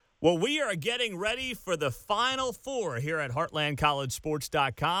Well, we are getting ready for the Final Four here at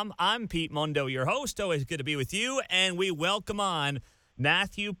HeartlandCollegeSports.com. I'm Pete Mundo, your host. Always good to be with you. And we welcome on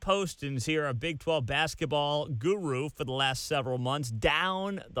Matthew Postins here, a Big 12 basketball guru for the last several months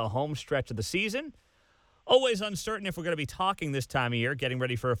down the home stretch of the season. Always uncertain if we're going to be talking this time of year, getting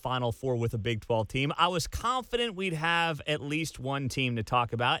ready for a Final Four with a Big 12 team. I was confident we'd have at least one team to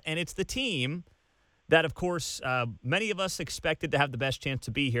talk about, and it's the team that, of course, many of us expected to have the best chance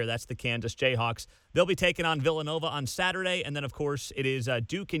to be here. That's the Kansas Jayhawks. They'll be taking on Villanova on Saturday, and then, of course, it is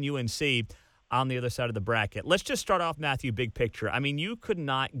Duke and UNC on the other side of the bracket. Let's just start off, Matthew, big picture. I mean, you could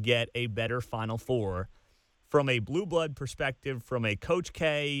not get a better Final Four from a blue blood perspective, from a Coach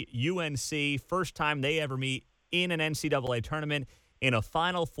K, UNC, first time they ever meet in an NCAA tournament, in a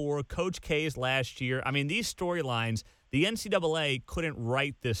Final Four, Coach K's last year. I mean, these storylines, the NCAA couldn't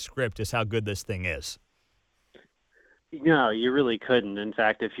write this script as how good this thing is. No, you really couldn't. In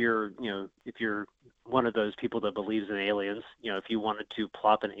fact, if you're one of those people that believes in aliens, if you wanted to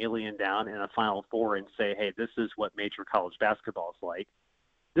plop an alien down in a Final Four and say, hey, this is what major college basketball is like,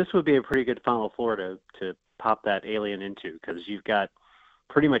 this would be a pretty good Final Four to pop that alien into, because you've got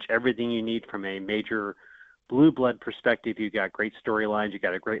pretty much everything you need from a major blue blood perspective. You've got great storylines, you've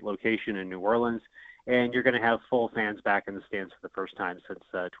got a great location in New Orleans, and you're going to have full fans back in the stands for the first time since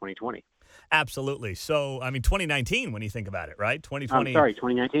 2020. Absolutely. So, I mean, 2019, when you think about it, right? 2020. I'm sorry,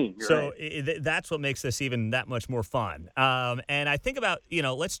 2019. So right. That's what makes this even that much more fun. And I think about,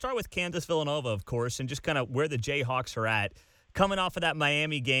 let's start with Kansas-Villanova, of course, and just kind of where the Jayhawks are at. Coming off of that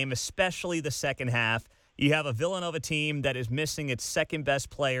Miami game, especially the second half, you have a Villanova team that is missing its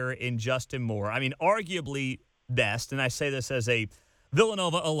second-best player in Justin Moore. I mean, arguably best, and I say this as a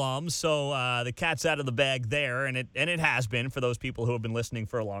Villanova alum, so the cat's out of the bag there, and it has been for those people who have been listening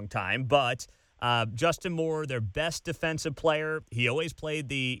for a long time. But Justin Moore, their best defensive player, he always played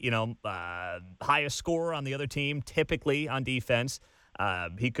the highest scorer on the other team, typically on defense.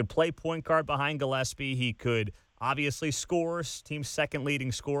 He could play point guard behind Gillespie. He could obviously score, team's second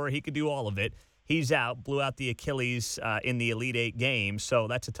leading scorer. He could do all of it. He's out, blew out the Achilles in the Elite Eight game, so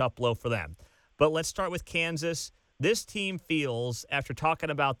that's a tough blow for them. But let's start with Kansas. This team feels, after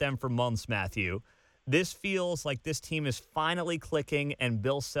talking about them for months, Matthew, this feels like this team is finally clicking, and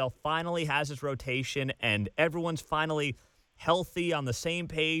Bill Self finally has his rotation, and everyone's finally healthy, on the same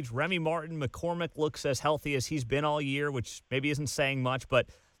page. Remy Martin, McCormick looks as healthy as he's been all year, which maybe isn't saying much, but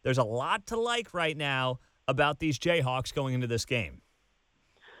there's a lot to like right now about these Jayhawks going into this game.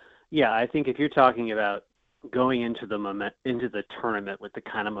 Yeah, I think if you're talking about going into the tournament with the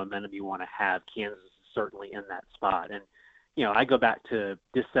kind of momentum you want to have, Kansas is certainly in that spot. And I go back to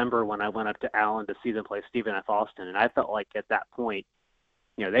December when I went up to Allen to see them play Stephen F. Austin, and I felt like at that point,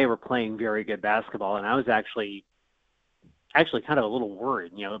 they were playing very good basketball, and I was actually kind of a little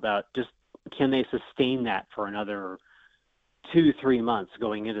worried, about just can they sustain that for another 2-3 months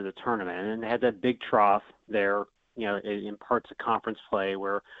going into the tournament. And they had that big trough there, in parts of conference play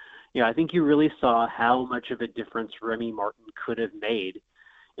where, I think you really saw how much of a difference Remy Martin could have made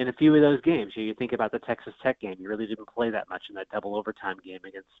in a few of those games. You think about the Texas Tech game. You really didn't play that much in that double overtime game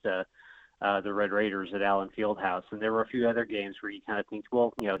against the Red Raiders at Allen Fieldhouse. And there were a few other games where you kind of think,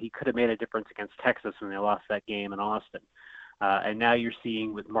 well, he could have made a difference against Texas when they lost that game in Austin. And now you're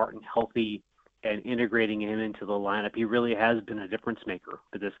seeing with Martin healthy and integrating him into the lineup, he really has been a difference maker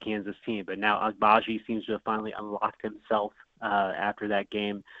for this Kansas team. But now Agbaji seems to have finally unlocked himself after that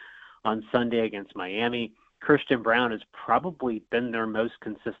game on Sunday against Miami. Christian Brown has probably been their most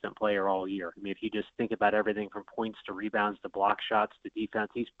consistent player all year. I mean, if you just think about everything from points to rebounds to block shots to defense,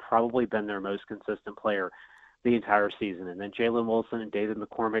 he's probably been their most consistent player the entire season. And then Jalen Wilson and David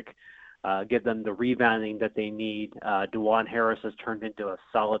McCormick give them the rebounding that they need. DeJuan Harris has turned into a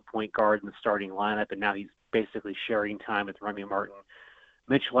solid point guard in the starting lineup, and now he's basically sharing time with Remy Martin.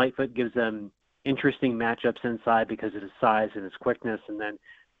 Mitch Lightfoot gives them interesting matchups inside because of his size and his quickness, and then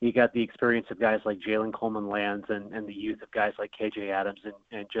you got the experience of guys like Jalen Coleman-Lands and the youth of guys like KJ Adams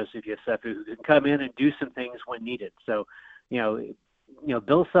and Joseph Yosefu, who can come in and do some things when needed. So,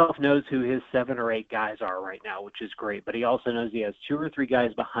 Bill Self knows who his 7 or 8 guys are right now, which is great. But he also knows he has 2 or 3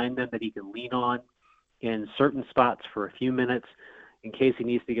 guys behind them that he can lean on in certain spots for a few minutes in case he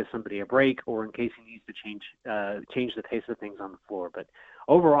needs to give somebody a break or in case he needs to change the pace of things on the floor. But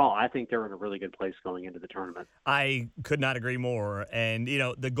overall, I think they're in a really good place going into the tournament. I could not agree more. And,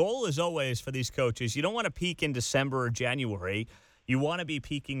 the goal is always for these coaches, you don't want to peak in December or January. You want to be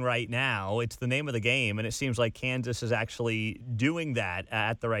peaking right now. It's the name of the game, and it seems like Kansas is actually doing that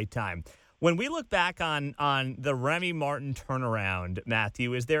at the right time. When we look back on the Remy Martin turnaround,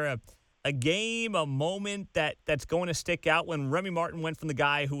 Matthew, is there a game, a moment that's going to stick out when Remy Martin went from the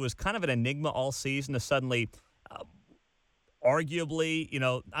guy who was kind of an enigma all season to suddenly, arguably, I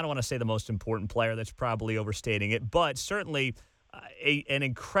don't want to say the most important player. That's probably overstating it, but certainly an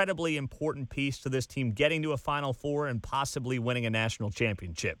incredibly important piece to this team getting to a Final Four and possibly winning a national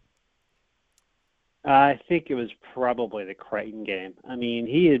championship? I think it was probably the Creighton game. I mean,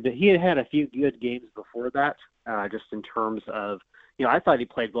 he had a few good games before that, just in terms of, I thought he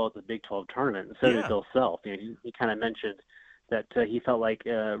played well at the Big 12 tournament, and so did Bill Self. He kind of mentioned that he felt like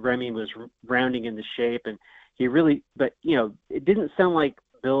Remy was rounding into shape, and he really, but it didn't sound like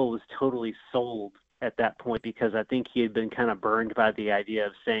Bill was totally sold at that point, because I think he had been kind of burned by the idea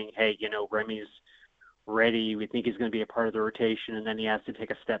of saying, hey, Remy's ready. We think he's going to be a part of the rotation, and then he has to take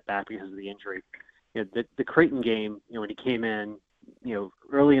a step back because of the injury. The Creighton game, when he came in,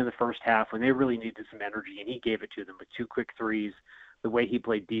 early in the first half when they really needed some energy, and he gave it to them with 2 quick threes, the way he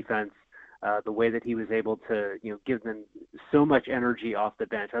played defense, the way that he was able to, give them so much energy off the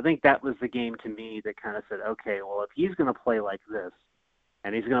bench. I think that was the game to me that kind of said, okay, well, if he's going to play like this,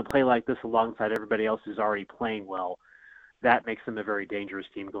 and he's going to play like this alongside everybody else who's already playing well, that makes them a very dangerous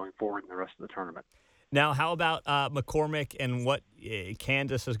team going forward in the rest of the tournament. Now, how about McCormick and what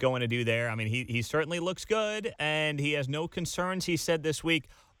Kansas is going to do there? I mean, he certainly looks good, and he has no concerns, he said this week,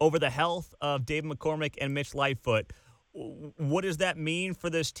 over the health of David McCormick and Mitch Lightfoot. What does that mean for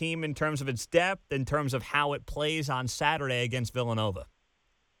this team in terms of its depth, in terms of how it plays on Saturday against Villanova?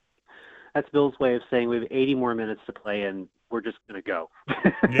 That's Bill's way of saying we have 80 more minutes to play, and we're just going to go.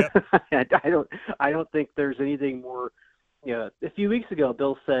 Yep. I don't think there's anything more. A few weeks ago,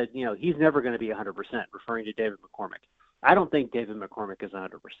 Bill said, he's never going to be 100%, referring to David McCormick. I don't think David McCormick is 100%.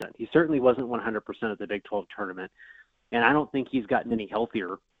 He certainly wasn't 100% at the Big 12 tournament, and I don't think he's gotten any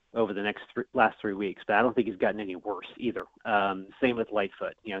healthier over the last 3 weeks, but I don't think he's gotten any worse either. Same with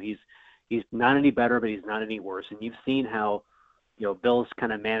Lightfoot. He's not any better, but he's not any worse. And you've seen how, Bill's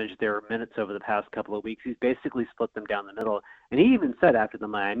kind of managed their minutes over the past couple of weeks. He's basically split them down the middle. And he even said after the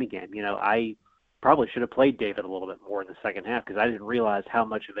Miami game, I probably should have played David a little bit more in the second half, because I didn't realize how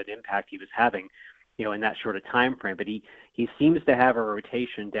much of an impact he was having, in that short of time frame. But he seems to have a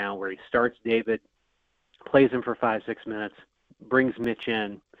rotation down where he starts David, plays him for 5-6 minutes, brings Mitch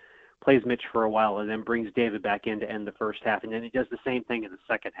in, plays Mitch for a while, and then brings David back in to end the first half. And then he does the same thing in the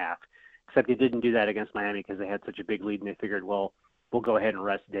second half, except he didn't do that against Miami because they had such a big lead, and they figured, well, we'll go ahead and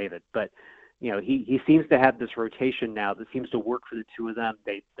rest David. But, he seems to have this rotation now that seems to work for the two of them.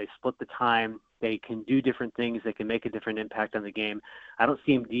 They split the time. They can do different things. They can make a different impact on the game. I don't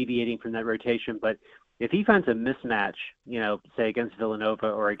see him deviating from that rotation, but if he finds a mismatch, say against Villanova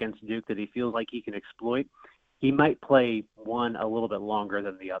or against Duke that he feels like he can exploit, he might play one a little bit longer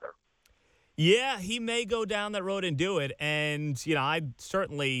than the other. Yeah, he may go down that road and do it. And, I'd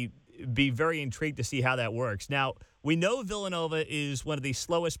certainly be very intrigued to see how that works. Now, we know Villanova is one of the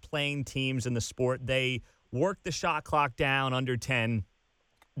slowest playing teams in the sport. They work the shot clock down under 10.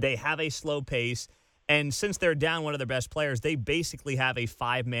 They have a slow pace. And since they're down one of their best players, they basically have a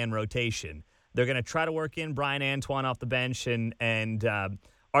 5-man rotation. They're going to try to work in Brian Antoine off the bench and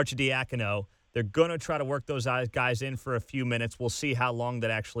Arcidiacono. They're going to try to work those guys in for a few minutes. We'll see how long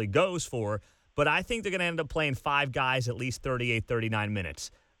that actually goes for. But I think they're going to end up playing 5 guys at least 38, 39 minutes.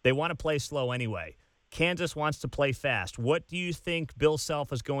 They want to play slow anyway. Kansas wants to play fast. What do you think Bill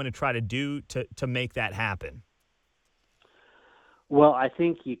Self is going to try to do to make that happen? Well, I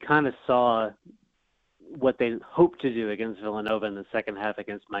think you kind of saw what they hoped to do against Villanova in the second half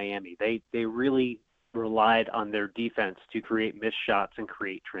against Miami. They really relied on their defense to create missed shots and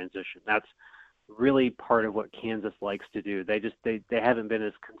create transition. That's really part of what Kansas likes to do. They haven't been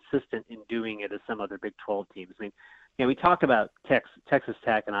as consistent in doing it as some other Big 12 teams. I mean, we talk about Texas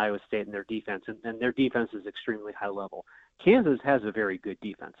Tech and Iowa State and their defense, and their defense is extremely high level. Kansas has a very good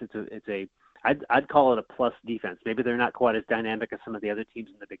defense. I'd call it a plus defense. Maybe they're not quite as dynamic as some of the other teams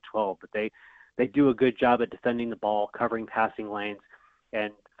in the Big 12, but they do a good job at defending the ball, covering passing lanes,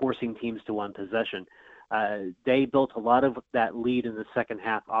 and forcing teams to one possession. They built a lot of that lead in the second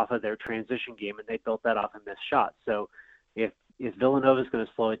half off of their transition game, and they built that off of missed shots. So if Villanova is going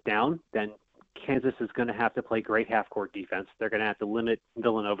to slow it down, then Kansas is going to have to play great half-court defense. They're going to have to limit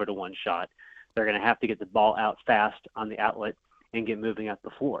Villanova to one shot. They're going to have to get the ball out fast on the outlet and get moving up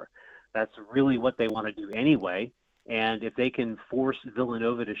the floor. That's really what they want to do anyway. And if they can force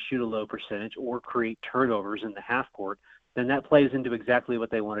Villanova to shoot a low percentage or create turnovers in the half court, then that plays into exactly what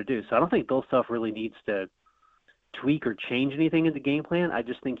they want to do. So I don't think Bill Self really needs to tweak or change anything in the game plan. I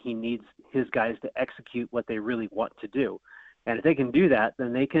just think he needs his guys to execute what they really want to do. And if they can do that,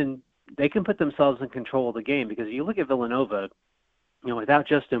 then they can put themselves in control of the game. Because if you look at Villanova, without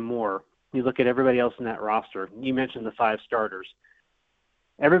Justin Moore, you look at everybody else in that roster. You mentioned the 5 starters.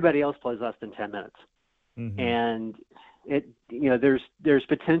 Everybody else plays less than 10 minutes. Mm-hmm. And there's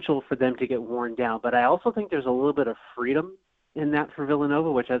potential for them to get worn down, but I also think there's a little bit of freedom in that for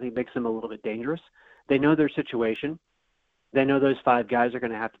Villanova, which I think makes them a little bit dangerous. They know their situation. They know those 5 guys are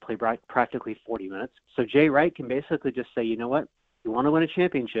going to have to play practically 40 minutes. So Jay Wright can basically just say, you know what, you want to win a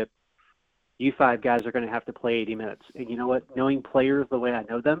championship, you 5 guys are going to have to play 80 minutes. And you know what, knowing players the way I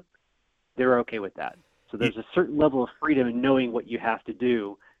know them, they're okay with that. So there's a certain level of freedom in knowing what you have to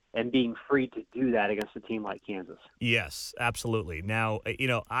do and being free to do that against a team like Kansas. Yes, absolutely. Now,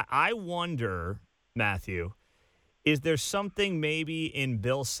 I wonder, Matthew, is there something maybe in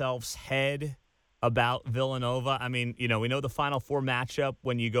Bill Self's head about Villanova? I mean, we know the Final Four matchup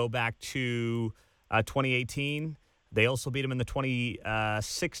when you go back to 2018. They also beat them in the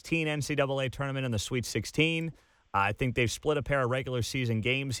 2016 NCAA tournament in the Sweet 16. I think they've split a pair of regular season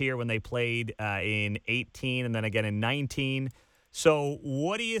games here when they played in 18 and then again in 19. So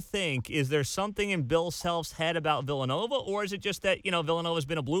what do you think? Is there something in Bill Self's head about Villanova, or is it just that, Villanova's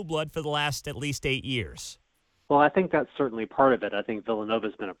been a blue blood for the last at least 8 years? Well, I think that's certainly part of it. I think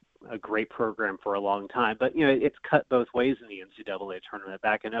Villanova's been a great program for a long time. But, it's cut both ways in the NCAA tournament.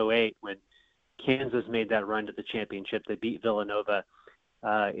 Back in 2008, when Kansas made that run to the championship, they beat Villanova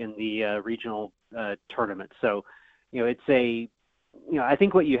in the regional tournament. So, I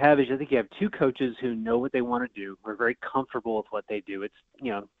think what you have is I think you have 2 coaches who know what they want to do, are very comfortable with what they do. It's,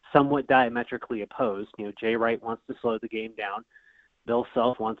 somewhat diametrically opposed. Jay Wright wants to slow the game down. Bill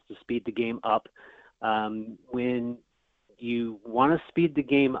Self wants to speed the game up. When you want to speed the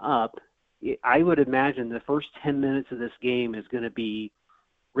game up, I would imagine the first 10 minutes of this game is going to be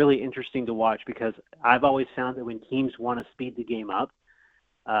really interesting to watch, because I've always found that when teams want to speed the game up,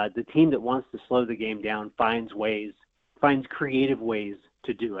 the team that wants to slow the game down finds creative ways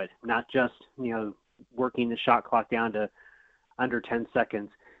to do it, not just, working the shot clock down to under 10 seconds.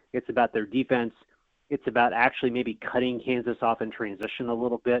 It's about their defense. It's about actually maybe cutting Kansas off in transition a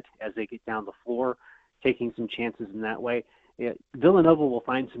little bit as they get down the floor, taking some chances in that way. Villanova will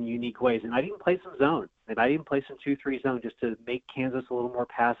find some unique ways, and I even play some zone. They might even play some 2-3 zone just to make Kansas a little more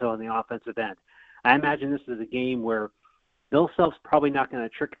passive on the offensive end. I imagine this is a game where Bill Self's probably not going to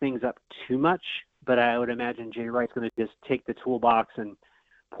trick things up too much, but I would imagine Jay Wright's going to just take the toolbox and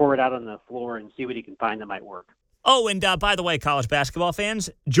pour it out on the floor and see what he can find that might work. Oh, and by the way, college basketball fans,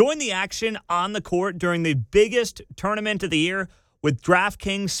 join the action on the court during the biggest tournament of the year with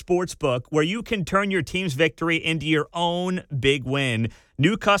DraftKings Sportsbook, where you can turn your team's victory into your own big win.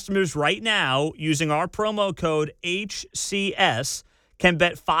 New customers right now using our promo code HCS can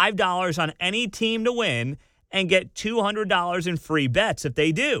bet $5 on any team to win and get $200 in free bets if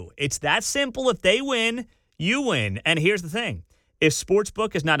they do. It's that simple. If they win, you win. And here's the thing. If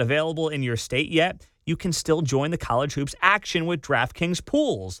Sportsbook is not available in your state yet, you can still join the college hoops action with DraftKings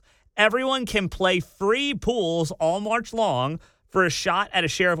Pools. Everyone can play free pools all March long for a shot at a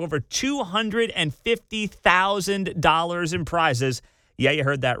share of over $250,000 in prizes. Yeah, you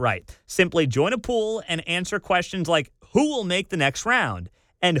heard that right. Simply join a pool and answer questions like who will make the next round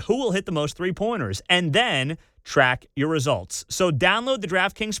and who will hit the most three-pointers, and then track your results. So download the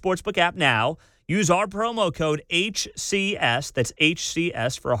DraftKings Sportsbook app now. Use our promo code HCS, that's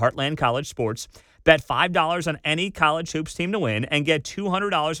HCS for Heartland College Sports. Bet $5 on any college hoops team to win and get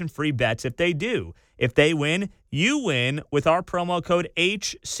 $200 in free bets if they do. If they win, you win with our promo code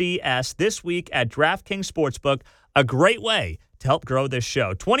HCS this week at DraftKings Sportsbook, a great way to help grow this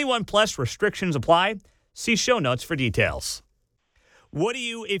show. 21 plus restrictions apply. See show notes for details. What do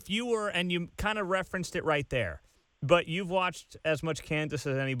you, if you were, and you kind of referenced it right there, but you've watched as much Kansas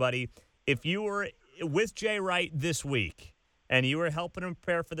as anybody, if you were with Jay Wright this week and you were helping him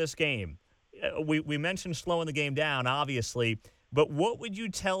prepare for this game, we mentioned slowing the game down, obviously, but what would you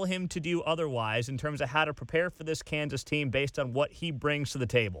tell him to do otherwise in terms of how to prepare for this Kansas team based on what he brings to the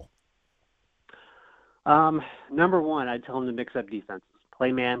table? Number one, I'd tell him to mix up defenses.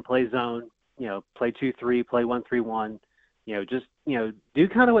 Play man, play zone, play 2-3, play 1-3-1. Do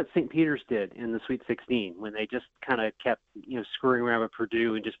kind of what St. Peter's did in the Sweet 16 when they just kind of kept, screwing around with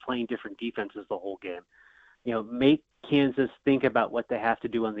Purdue and just playing different defenses the whole game. Make Kansas think about what they have to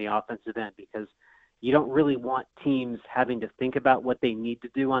do on the offensive end, because you don't really want teams having to think about what they need to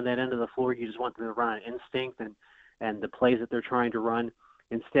do on that end of the floor. You just want them to run on instinct and the plays that they're trying to run.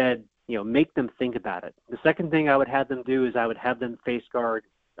 Instead, make them think about it. The second thing I would have them do is I would have them face guard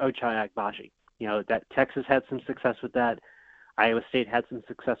Ochai Agbaji. That Texas had some success with that. Iowa State had some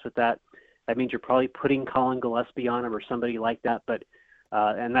success with that. That means you're probably putting Colin Gillespie on him or somebody like that, but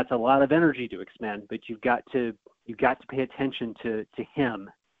and that's a lot of energy to expend. But you've got to pay attention to him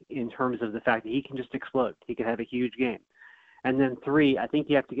in terms of the fact that he can just explode. He can have a huge game. And then 3, I think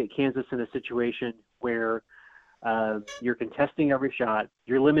you have to get Kansas in a situation where you're contesting every shot.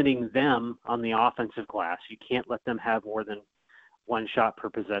 You're limiting them on the offensive glass. You can't let them have more than one shot per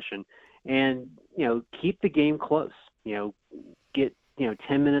possession. And, keep the game close. Get,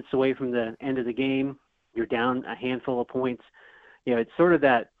 10 minutes away from the end of the game. You're down a handful of points. It's sort of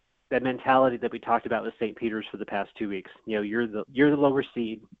that mentality that we talked about with St. Peter's for the past 2 weeks. You're the lower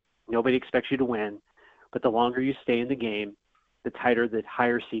seed. Nobody expects you to win. But the longer you stay in the game, the tighter the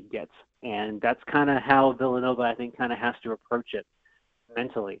higher seed gets. And that's kind of how Villanova, I think, kind of has to approach it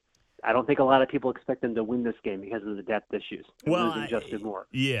mentally. I don't think a lot of people expect them to win this game because of the depth issues. Losing Justin Moore.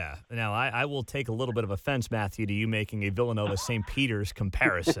 Yeah. Now, I will take a little bit of offense, Matthew, to you making a Villanova-St. Peter's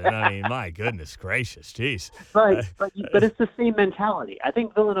comparison. I mean, my goodness gracious, jeez. Right, but it's the same mentality. I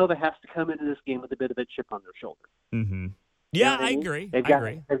think Villanova has to come into this game with a bit of a chip on their shoulder. Mm-hmm. Yeah, I agree. They've got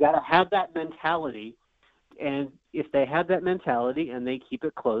to have that mentality. And if they have that mentality and they keep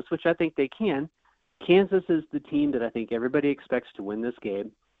it close, which I think they can, Kansas is the team that I think everybody expects to win this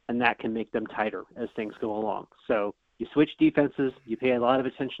game, and that can make them tighter as things go along. So you switch defenses, you pay a lot of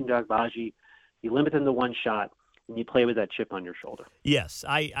attention to Agbaji, you limit them to one shot, and you play with that chip on your shoulder. Yes,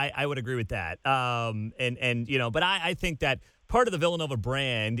 I would agree with that. But I think that part of the Villanova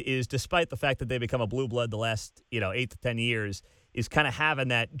brand is, despite the fact that they become a blue blood the last 8 to 10 years, is kind of having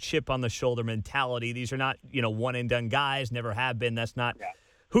that chip on the shoulder mentality. These are not, one and done guys, never have been. That's not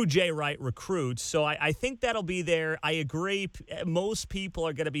who Jay Wright recruits. So I think that'll be there. I agree. Most people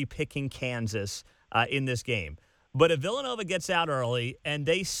are going to be picking Kansas in this game. But if Villanova gets out early and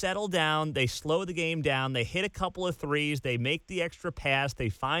they settle down, they slow the game down, they hit a couple of threes, they make the extra pass, they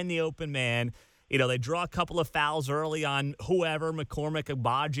find the open man, they draw a couple of fouls early on whoever, McCormick,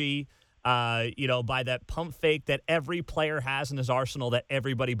 Agbaji, by that pump fake that every player has in his arsenal that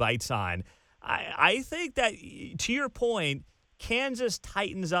everybody bites on. I think that, to your point, Kansas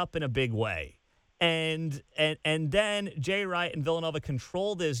tightens up in a big way. And then Jay Wright and Villanova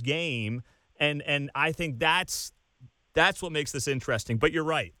control this game, and I think that's what makes this interesting. But you're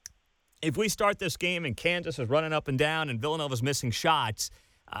right. If we start this game and Kansas is running up and down and Villanova's missing shots,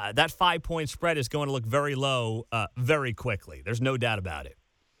 that 5-point spread is going to look very low very quickly. There's no doubt about it.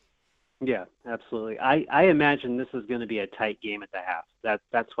 Yeah, absolutely. I imagine this is going to be a tight game at the half.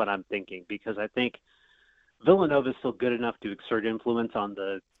 That's what I'm thinking, because I think Villanova is still good enough to exert influence on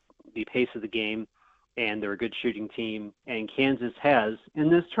the pace of the game, and they're a good shooting team. And Kansas has, in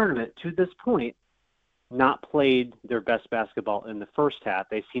this tournament, to this point, not played their best basketball in the first half.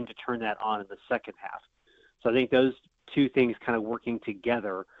 They seem to turn that on in the second half. So I think those two things kind of working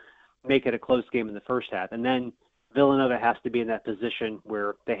together make it a close game in the first half. And then Villanova has to be in that position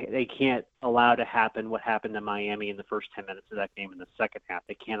where they can't allow to happen what happened to Miami in the first 10 minutes of that game in the second half.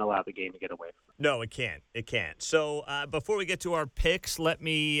 They can't allow the game to get away from them. No, it can't. It can't. So before we get to our picks, let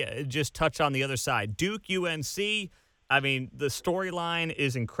me just touch on the other side. Duke, UNC, I mean, the storyline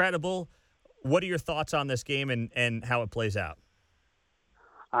is incredible. What are your thoughts on this game and how it plays out?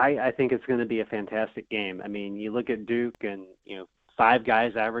 I think it's going to be a fantastic game. I mean, you look at Duke and, 5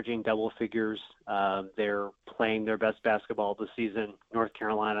 guys averaging double figures. They're playing their best basketball this season. North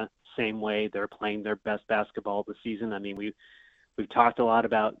Carolina, same way. They're playing their best basketball this season. I mean, we've talked a lot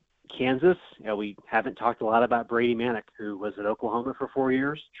about Kansas. We haven't talked a lot about Brady Manick, who was at Oklahoma for 4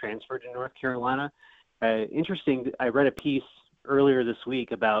 years, transferred to North Carolina. Interesting, I read a piece earlier this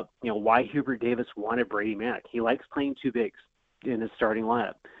week about, why Hubert Davis wanted Brady Manick. He likes playing 2 bigs in his starting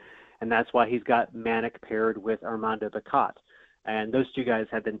lineup, and that's why he's got Manick paired with Armando Bacot. And those 2 guys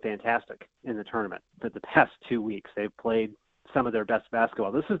have been fantastic in the tournament for the past 2 weeks. They've played some of their best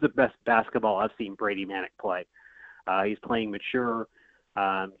basketball. This is the best basketball I've seen Brady Manick play. He's playing mature.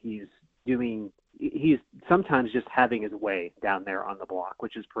 He's sometimes just having his way down there on the block,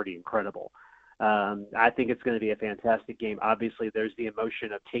 which is pretty incredible. I think it's going to be a fantastic game. Obviously, there's the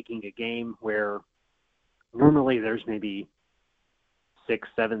emotion of taking a game where normally there's maybe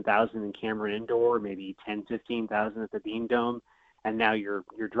 6,000-7,000 in Cameron Indoor, maybe 10,000-15,000 at the Dean Dome, and now you're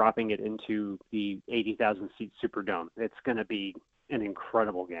dropping it into the 80,000 seat Superdome. It's going to be an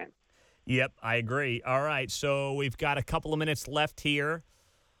incredible game. Yep, I agree. All right, so we've got a couple of minutes left here.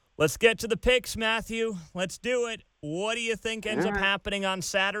 Let's get to the picks, Matthew. Let's do it. What do you think ends up happening on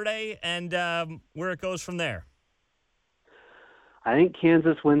Saturday, and where it goes from there? I think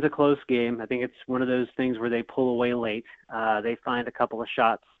Kansas wins a close game. I think it's one of those things where they pull away late. They find a couple of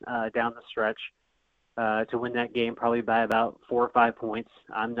shots down the stretch to win that game, probably by about 4 or 5 points.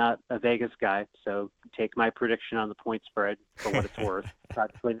 I'm not a Vegas guy, so take my prediction on the point spread for what it's worth.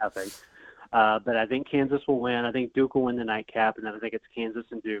 Practically nothing. But I think Kansas will win. I think Duke will win the nightcap, and then I think it's Kansas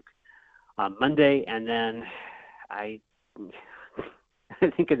and Duke on Monday. And then I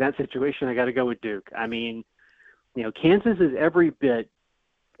think in that situation, I got to go with Duke. I mean, Kansas is every bit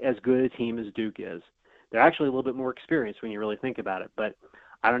as good a team as Duke is. They're actually a little bit more experienced when you really think about it. But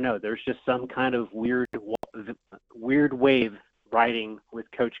I don't know. There's just some kind of weird wave riding with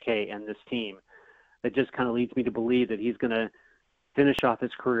Coach K and this team that just kind of leads me to believe that he's going to finish off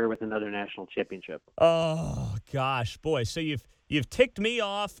his career with another national championship. Oh gosh, boy! So you've ticked me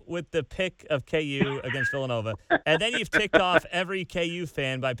off with the pick of KU against Villanova, and then you've ticked off every KU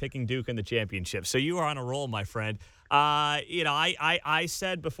fan by picking Duke in the championship. So you are on a roll, my friend. I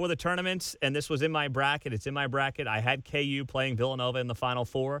said before the tournament, and this was in my bracket. It's in my bracket. I had KU playing Villanova in the Final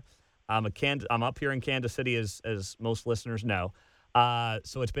Four. I'm up here in Kansas City, as most listeners know.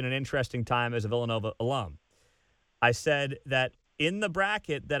 So it's been an interesting time as a Villanova alum. I said that in the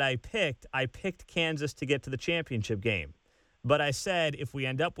bracket that I picked Kansas to get to the championship game. But I said if we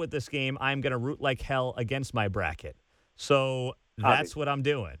end up with this game, I'm going to root like hell against my bracket. So that's what I'm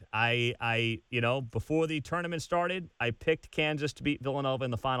doing. Before the tournament started, I picked Kansas to beat Villanova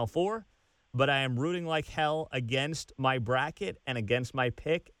in the Final Four. But I am rooting like hell against my bracket and against my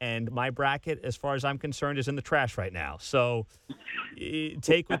pick. And my bracket, as far as I'm concerned, is in the trash right now. So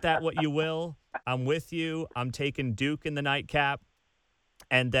take with that what you will. I'm with you. I'm taking Duke in the nightcap.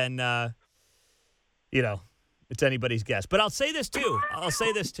 And then, it's anybody's guess. But I'll say this, too.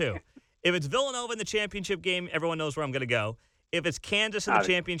 If it's Villanova in the championship game, everyone knows where I'm going to go. If it's Kansas in the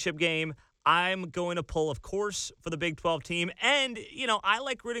championship game, I'm going to pull, of course, for the Big 12 team. And, I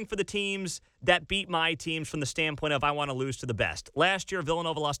like rooting for the teams that beat my teams from the standpoint of I want to lose to the best. Last year,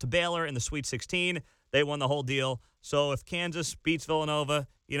 Villanova lost to Baylor in the Sweet 16. They won the whole deal. So if Kansas beats Villanova,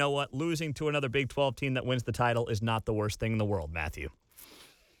 you know what? Losing to another Big 12 team that wins the title is not the worst thing in the world, Matthew.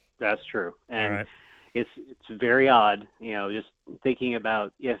 That's true. And right. It's very odd, just thinking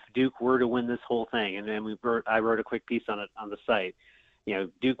about if Duke were to win this whole thing. And then I wrote a quick piece on it on the site.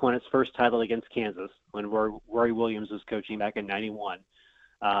 Duke won its first title against Kansas when Roy Williams was coaching back in '91.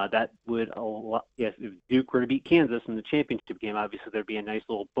 That would, if Duke were to beat Kansas in the championship game, obviously there'd be a nice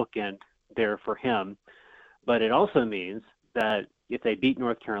little bookend there for him. But it also means that if they beat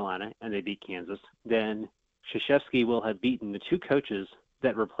North Carolina and they beat Kansas, then Krzyzewski will have beaten the two coaches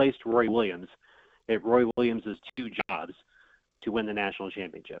that replaced Roy Williams at Roy Williams' two jobs to win the national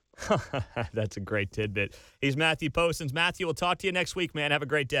championship. That's a great tidbit. He's Matthew Postins. Matthew, we'll talk to you next week, man. Have a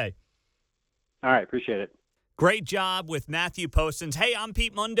great day. All right, appreciate it. Great job with Matthew Postins. Hey, I'm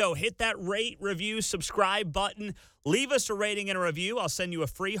Pete Mundo. Hit that rate, review, subscribe button. Leave us a rating and a review. I'll send you a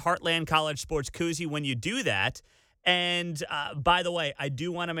free Heartland College Sports koozie when you do that. And by the way, I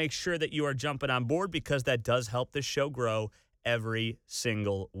do want to make sure that you are jumping on board because that does help this show grow every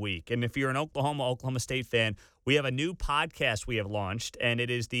single week. And if you're an Oklahoma State fan, we have a new podcast we have launched, and it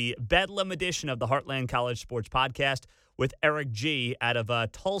is the Bedlam edition of the Heartland College Sports Podcast with Eric G. out of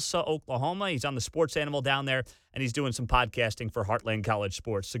Tulsa, Oklahoma. He's on the Sports Animal down there, and he's doing some podcasting for Heartland College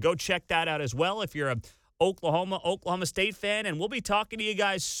Sports. So go check that out as well if you're a Oklahoma State fan, and we'll be talking to you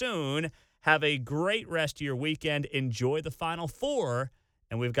guys soon. Have a great rest of your weekend. Enjoy the Final Four.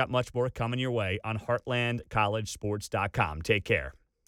 And we've got much more coming your way on HeartlandCollegeSports.com. Take care.